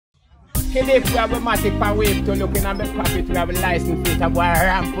Kill if we have a matic for wave to looking at my pocket, we have a license plate, a boy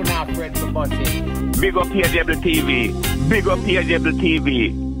ramp on our friend for busing. Big up PageAble TV. Big up PageAble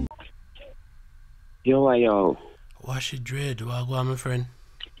TV. Yo. Wash it dread, what go on, my friend?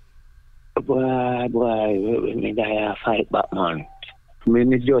 Boy, me die a fight back, man.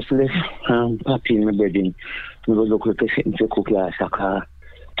 Me just left Papi in my bedding. Me go look like a sitting to cook last soccer.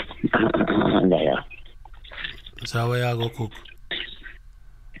 And there. So where you go cook?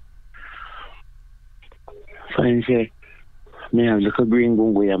 Fine, say. Me have like a green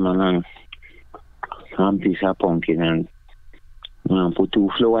bungo, man, and piece of pumpkin and put 2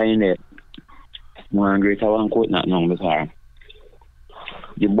 flour in there. One greater one coat not now because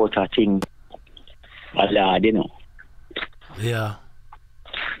the butter thing a lard, you know. Yeah.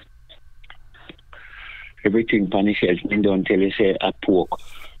 Everything pan the shelf, me don't tell you say a pork.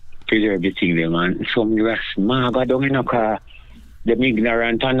 Preserve the thing there, man. Some of us go down in a car. Them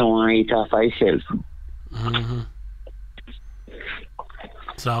ignorant and no one eat off itself.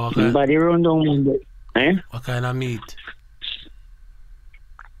 So what kind? Body run down, eh? What kind of meat?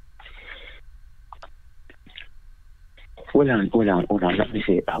 Hold on. Let me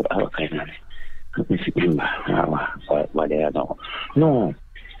see how kind of. Let me see what they are now. No.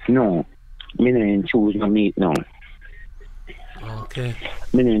 Me don't choose no meat now. Okay.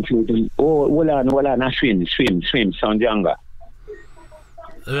 Me don't choose them. Oh, hold on. Swim, sound younger.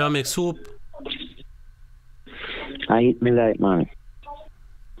 You make soup? I eat me like, man.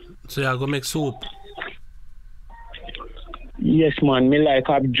 So you go make soup? Yes, man. Me like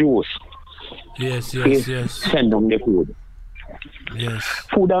have juice. Yes. Send them the food. Yes.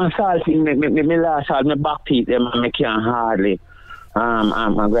 Food and salt, me last salt, me back teeth them and me can't hardly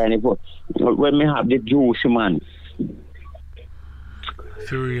granny put. When me have the juice, man,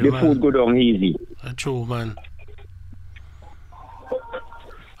 real, the man. food go down easy. That's true, man.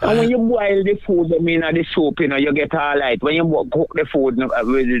 And when you boil the food, I mean, the soup, you know, you get all right. When you cook the food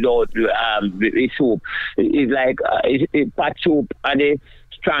without the soup, it's like it's pot soup and the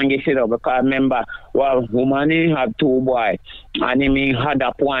strongest, you know, because remember, well, woman have 2 boys, and he had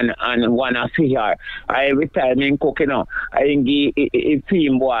up one and one a fear. Every time I cook, you know, I give a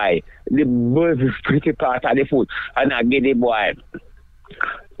team boy the pretty part of the food, and I give the boy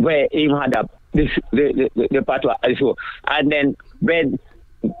where he had up the part of the soup. And then when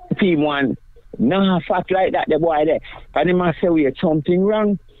team one, nah, fat like that, the boy there, and he must say, wait, something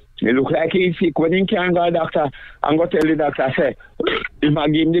wrong. He look like he's sick. When he can't go to the doctor, I'm going to tell the doctor, say, he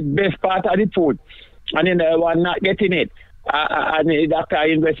might give him the best part of the food. And then the one not getting it. And the doctor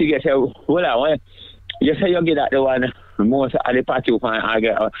investigates, say, well, you say you get that the one most of the party.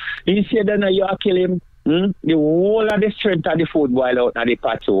 He said, no, you are killing him. The whole of the strength of the food boil out of the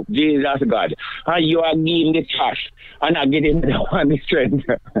pot soup. Jesus God. And you are giving the trash. And I get him the one the strength.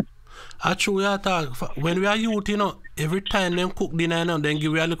 Actually, we talk, when we are youth, you know, every time them cook dinner, you know, then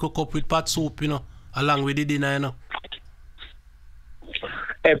give we a little cup with pot soup, you know, along with the dinner, you know.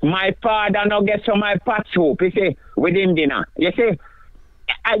 If my father no get some my pot soup, you see, with him dinner, you see,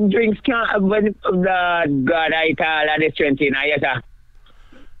 I drinks can't, when the God I eat all of the strength in, yes, sir.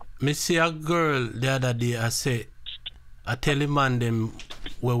 Me see a girl the other day, I tell the man them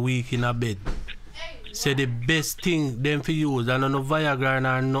were weak in a bed. Say the best thing them for use, and no Viagra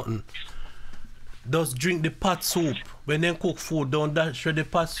or nothing. Just drink the pot soup. When they cook food, don't dash the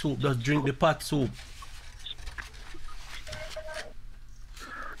pot soup, just drink the pot soup.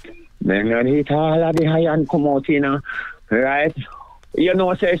 Then you eat all of the iron come out, you know, right? You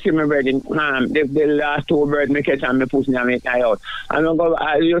know, say, see my bird, the last 2 birds me catch and me push them in my out. And I go,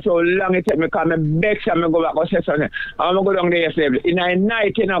 you so long it take me come, me bex and me go back and say something. And I go down there yesterday. In the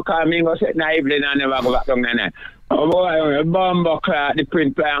night, you know, come me go sit in the evening and never go back down there. Oh boy, bumbo clock, the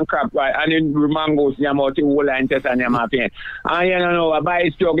print play and crap, right? And then Mongoose, you out the whole line test and you have pain. And you know, I buy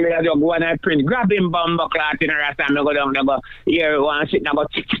a struggle, I just go and I print, grab him bumbo clock in the rest and I go down there, go, here, one sit and I go,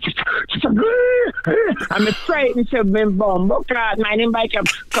 and me frightened to me bumbo clock, my name bike up,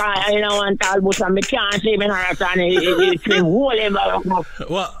 you know, one tall bush and me can't see me in the rest and it's me whole in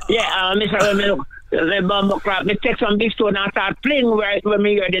What? Yeah, Mr. When look. The bumbo crap, me take some big stone and start playing when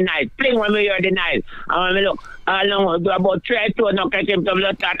me hear the night. Playing when me hear the night. And when me look, do about 3 stone, now catch him to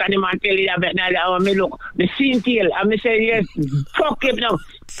blood start and the man tell you that night. And when me look, the scene tail, and me say, yes, fuck him now.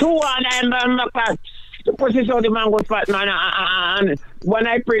 2 on them bumbo crap. The pussy saw the man go fat, man. And when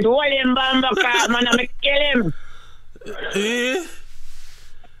I print, hold him bumbo crap, man, and me kill him.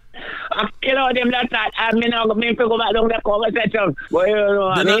 I kill all them that and me now me go back down the conversation. But you know,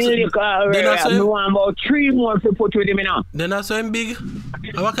 I want about 3 more to put with him now. Then I saw him big.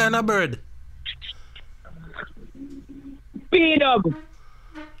 What kind of bird? Speed up.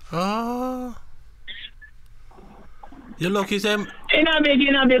 Oh. You lucky, Sam? In a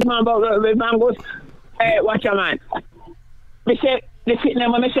big man, but with Mongoose. Hey, watch your man. Me say, the sitting there,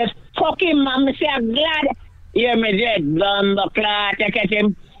 me say, fuck him, man. Me say, I'm glad. Yeah, me dead, bumbo clot, I catch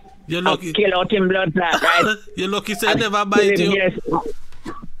him. You lucky. Kill out him blood clot, right? You lucky, say, never bite you. Yes.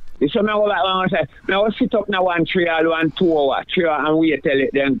 So me go back one say, me go sit up now 1 3 hour, 1 2 hour, 3 hour and wait till it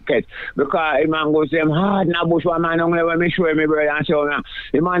then catch. Because the man goes them hard in the bush, one man only when me show me brother and show me.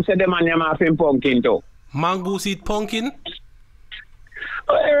 The man said the man them have him pumpkin too. Mongoose eat pumpkin?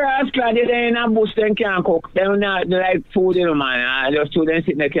 Rascal, they in a bush, they can't cook. They don't like food, you know, man. Just students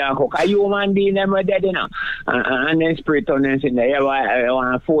sitting there can't cook. A human being, them are dead, you know. And then spirit on them sitting there. You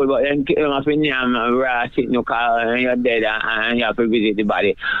want food, but then you have to name sitting in car and you're dead and you have to visit the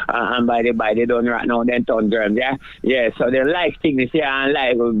body. And by the body, they don't right now, then turn germs, yeah? Yeah, so they like things, yeah, and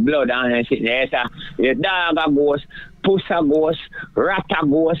like blood and then sitting there. So the dog a ghost. Puss a ghost, rat a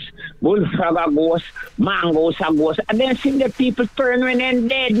ghost, bullfrog a ghost, mongoose a ghost. And then see the people turn when they're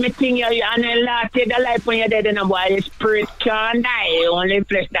dead, me think you and then last day the life when you're dead in a boy, your spirit can't die, only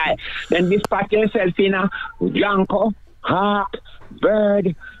flesh die. Then dispatch yourself in a junco, hawk,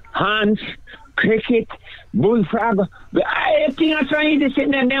 bird, hans, cricket, bullfrog. I think I'm trying to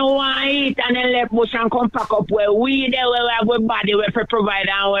sit there, they want to eat and then let bush and come pack up where we there, where we have a body, where we provide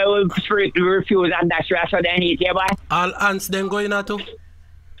and where we spirit refuse and that's right, so then eat, yeah, boy. All ants them going out too?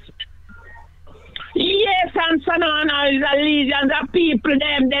 Yes, and so on, is a legions of people,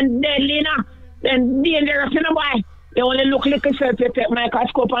 them deadly, you know, them dangerous, you know, boy. They only look like yourself, you take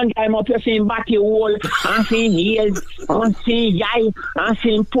microscope and time up, you see body hole, and see heels, and see eye, and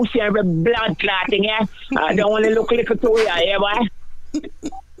see pussy and blood clotting, yeah? They only look like a toy, yeah, boy?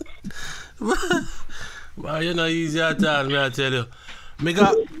 Well, you know, easy at all, me I tell you. Me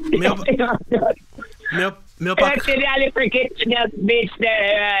pack. The cricket, the bitch,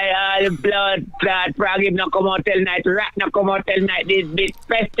 the blood, frog, him not come out till night, rat not come out till night, this bitch,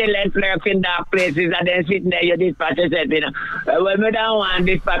 pestilence lurks in dark places, and then sitting there, you dispatch yourself, you know. When me don't want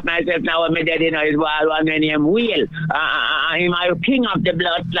to dispatch myself now, when me dead, you know, is one name Wheel. I'm a king of the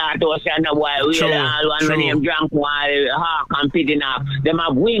blood clot, ocean, the wild Wheel, all one when him drunk, while hawk and pidgin up. Them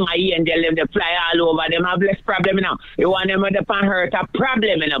have wing, a angel, them they fly all over, them have less problem, you know. You want them with the pan hurt a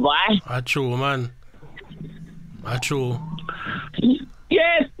problem, you know, boy. That's true, man. That's true.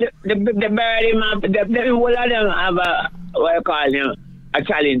 Yes, the bird, the whole of them have a, what you call them, a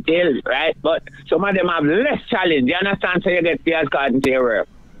challenge tail, right? But some of them have less challenge. You understand? So you get Pierce cotton to your work.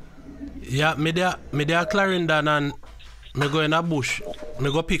 Yeah, me there Clarendon and me go in a bush.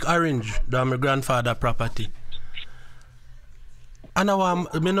 Me go pick orange down my grandfather property. And now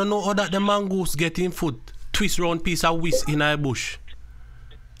me no know how that the mongoose getting food. Twist round piece of whisk in a bush.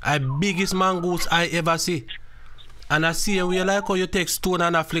 The biggest mongoose I ever see. And I see we like how you take stone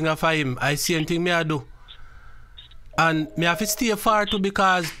and a flinger for him. I see anything me I do. And me have to stay far too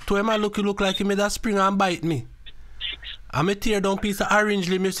because to him I look like he made a spring and bite me. And me tear down piece of orange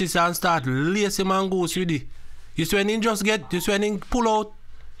limb and start lacing mongoose with it. You see when he just get, you see when he pull out,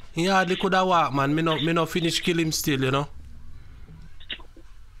 he hardly could have walk, man. Me no finish kill him still, you know.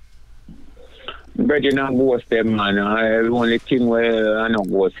 But you not ghost them, man. The only thing where I know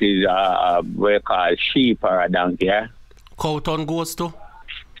ghost is what you call sheep or a donkey, yeah? Cow turn ghost too?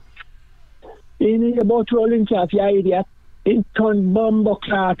 You know about rolling chaff, you idiot. In turn bumbo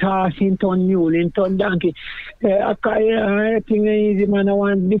clot horse, in turn mule, in turn donkey. I think easy, man. I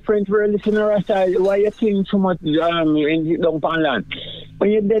want different world in the rest. Why you think so much in down pan land? When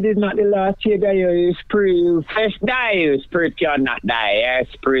you're dead is not the last stage of your spirit. Flesh die, your spirit cannot die. Your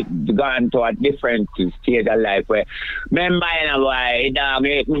spirit gone to a different stage of life where remember, you know, why dog,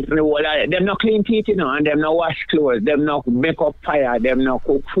 them no clean teeth, you know, and them no wash clothes, them no make up fire, them no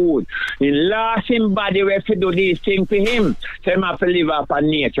cook food. In last him body where to do these things for him. So him have to live up on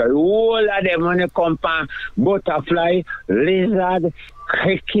nature. All of them when they come from butterfly, lizard,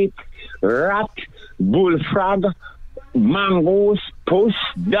 cricket, rat, bullfrog, mongoose, puss,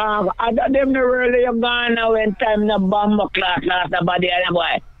 dog. Other them the really gone now when time the bomb class last the body of the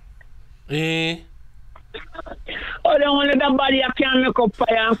boy. Oh, the only the body I can make up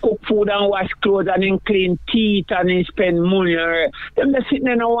fire and cook food and wash clothes and then clean teeth and then spend money. Them they sitting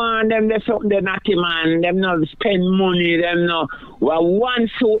in the one, them they something they naughty man, them no spend money, them no well, one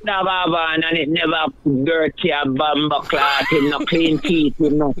suit that have on and it never dirty a bumbo cloth, him no clean teeth,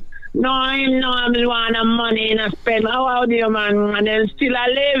 him no. No, him no have want the money and spend. How do you man? And then still I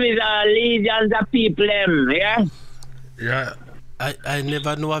live with legions of people them, yeah? Yeah. I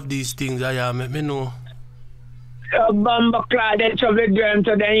never know of these things. I me know. Bomber cloud, then shove the germ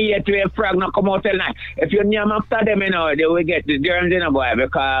to then eat to a frog not come out all night. If you name after them, you know, they will get the germs in a boy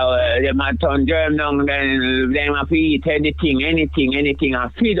because they might turn germ down, then they might eat anything,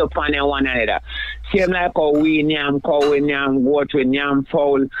 and feed upon one another. Same like how we name cow, we name goat, we name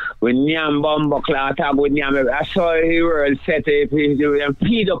fowl, we name bomber cloud, we name, I saw the world set if you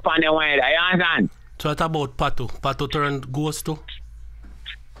feed upon one another, you understand? So what about Pato? Pato turn ghost too?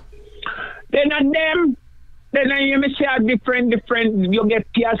 They're not them. Then you may say different. You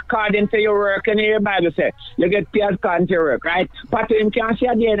get Piers card into your work, and your Bible says you get Piers card into your work, right? But him can't see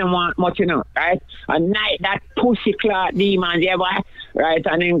again and want much, you know, right? And night that pussy clot demons, yeah, boy, right?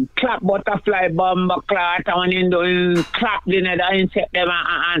 And then clap butterfly bomber clot, and then do clap the other insect them,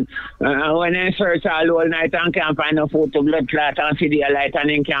 and when they search all night and can't find no food to blood clot and see the light and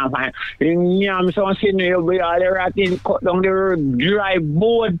then can't find. Yam so sitting you be all the rat in cut down the dry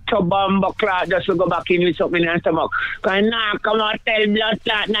board to bomber clot just to go back in with something. And stomach. Because now come out tell blood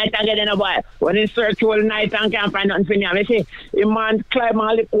clot night again in a boy. When he search all night and can't find nothing for him. You see, the man climb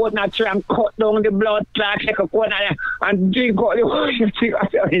all the coconut tree and cut down the blood clot, take a coconut and drink all the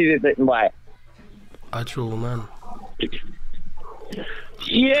water. Boy. That's true, man.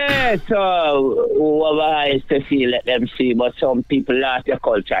 Yes, whoever eyes to see, let them see. But some people lost their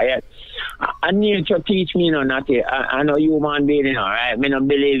culture, yeah. And nature teach me, you know, not I know human being, you know, right? I don't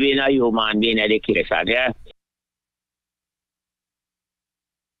believe in a human being education, yeah?